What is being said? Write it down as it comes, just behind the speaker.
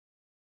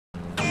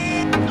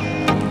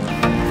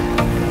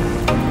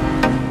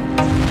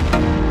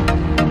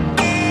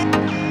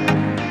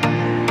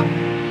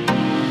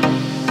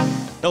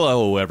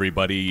Hello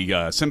everybody,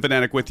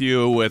 SimFanatic with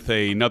you with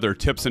another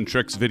tips and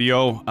tricks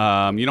video.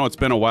 You know, it's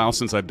been a while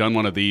since I've done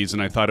one of these,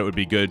 and I thought it would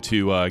be good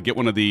to get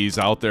one of these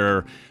out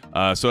there.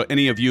 So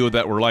any of you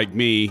that were like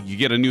me, you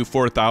get a new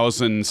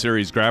 4000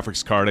 series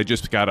graphics card. I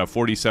just got a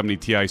 4070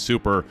 Ti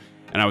Super,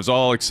 and I was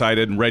all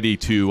excited and ready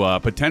to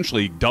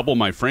potentially double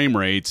my frame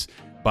rates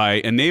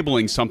by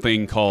enabling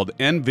something called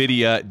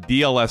Nvidia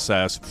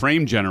DLSS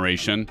Frame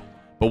Generation.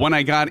 But when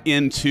I got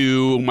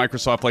into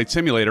Microsoft Flight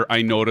Simulator,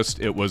 I noticed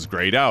it was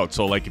grayed out.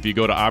 So like if you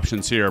go to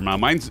options here,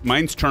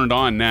 mine's turned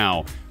on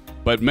now.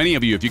 But many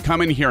of you, if you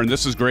come in here and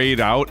this is grayed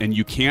out and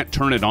you can't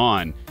turn it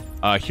on,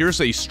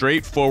 here's a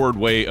straightforward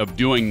way of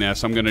doing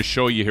this. I'm going to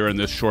show you here in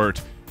this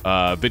short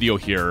video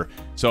here.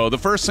 So the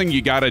first thing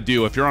you got to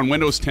do, if you're on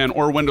Windows 10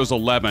 or Windows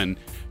 11,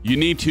 you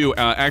need to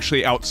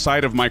actually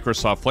outside of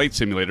Microsoft Flight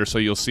Simulator, so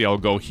you'll see I'll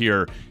go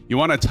here. You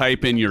want to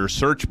type in your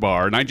search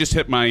bar, and I just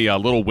hit my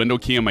little window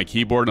key on my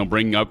keyboard, and I'll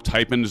bring up,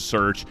 type into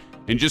search,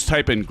 and just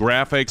type in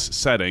graphics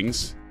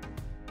settings,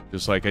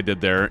 just like I did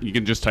there. You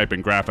can just type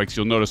in graphics.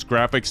 You'll notice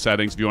graphics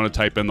settings. If you want to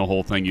type in the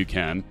whole thing, you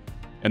can.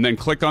 And then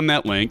click on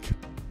that link.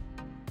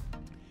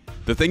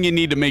 The thing you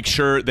need to make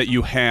sure that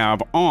you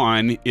have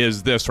on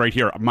is this right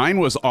here. Mine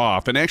was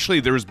off, and actually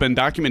there's been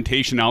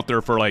documentation out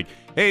there for like,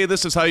 hey,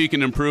 this is how you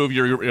can improve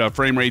your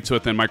frame rates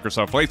within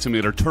Microsoft Flight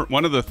Simulator.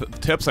 One of the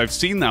tips I've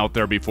seen out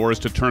there before is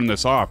to turn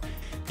this off.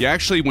 You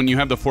actually, when you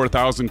have the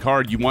 4000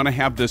 card, you want to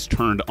have this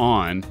turned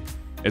on.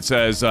 It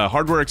says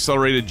hardware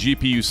accelerated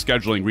GPU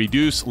scheduling,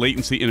 reduce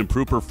latency and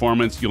improve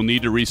performance. You'll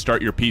need to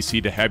restart your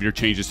PC to have your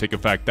changes take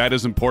effect. That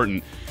is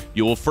important.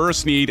 You will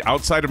first need,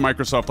 outside of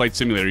Microsoft Flight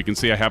Simulator, you can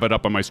see I have it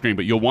up on my screen,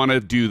 but you'll want to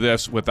do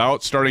this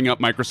without starting up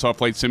Microsoft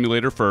Flight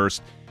Simulator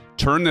first.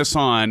 Turn this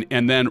on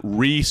and then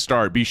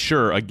restart. Be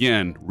sure,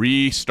 again,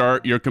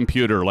 restart your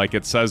computer like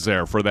it says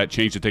there for that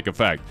change to take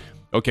effect.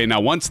 Okay,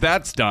 now once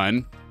that's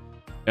done,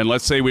 and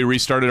let's say we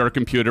restarted our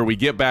computer, we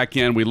get back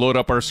in, we load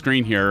up our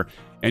screen here,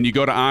 and you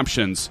go to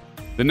options.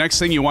 The next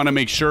thing you want to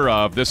make sure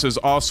of, this is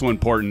also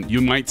important,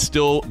 you might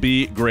still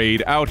be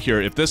grayed out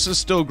here. If this is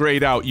still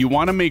grayed out, you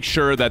want to make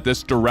sure that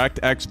this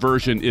DirectX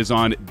version is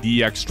on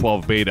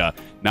DX12 beta,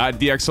 not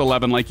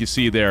DX11 like you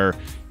see there.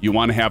 You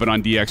want to have it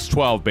on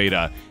DX12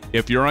 beta.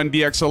 If you're on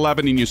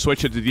DX11 and you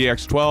switch it to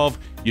DX12,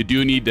 you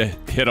do need to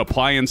hit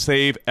apply and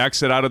save,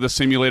 exit out of the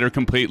simulator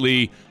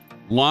completely,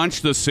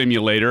 launch the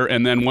simulator,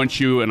 and then once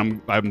you,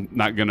 and I'm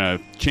not going to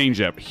change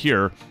it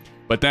here,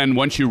 but then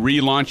once you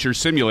relaunch your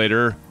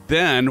simulator,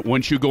 then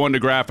once you go into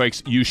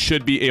graphics, you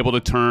should be able to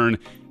turn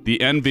the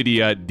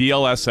Nvidia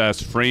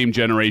DLSS Frame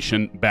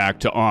Generation back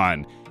to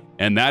on.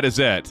 And that is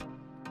it.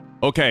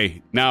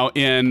 Okay, now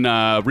in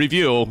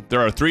review,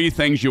 there are 3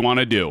 things you want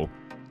to do.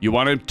 You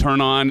want to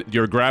turn on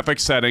your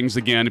graphics settings.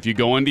 Again, if you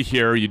go into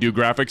here, you do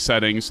graphics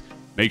settings,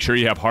 make sure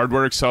you have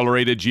hardware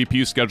accelerated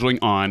GPU scheduling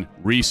on,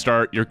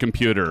 restart your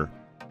computer.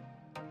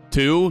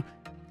 2,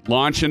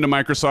 launch into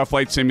Microsoft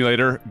Flight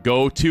Simulator,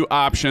 go to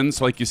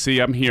options, like you see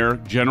I'm here,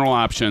 general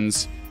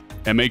options,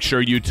 and make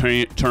sure you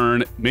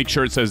make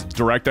sure it says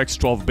DirectX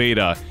 12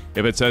 beta.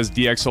 If it says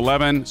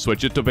DX11,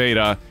 switch it to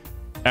beta,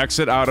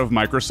 exit out of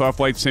Microsoft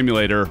Flight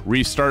Simulator,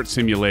 restart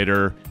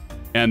simulator,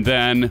 and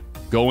then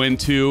go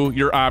into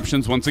your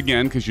options once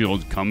again, because you'll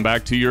come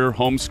back to your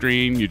home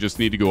screen. You just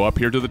need to go up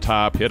here to the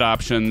top, hit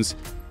options,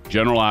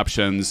 general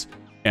options,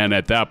 and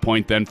at that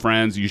point then,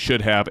 friends, you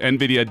should have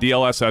Nvidia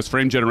DLSS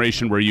Frame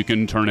Generation where you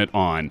can turn it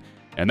on.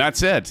 And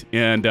that's it.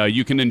 And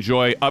you can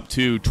enjoy up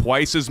to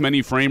twice as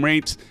many frame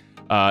rates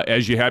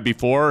as you had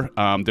before.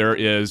 There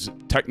is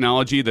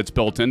technology that's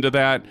built into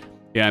that,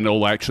 and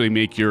it'll actually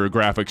make your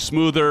graphics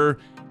smoother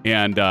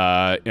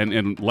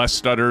and less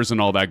stutters and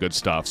all that good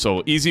stuff.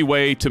 So easy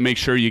way to make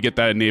sure you get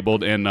that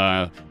enabled and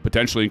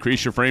potentially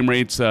increase your frame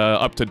rates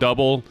up to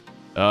double,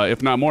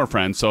 if not more,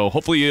 friends. So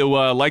hopefully you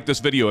like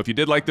this video. If you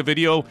did like the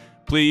video,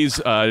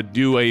 please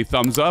do a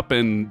thumbs up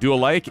and do a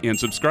like and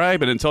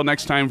subscribe. And until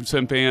next time,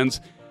 SimFans,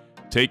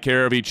 take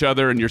care of each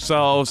other and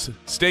yourselves.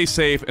 Stay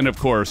safe, and of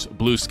course,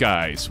 blue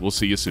skies. We'll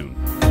see you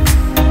soon.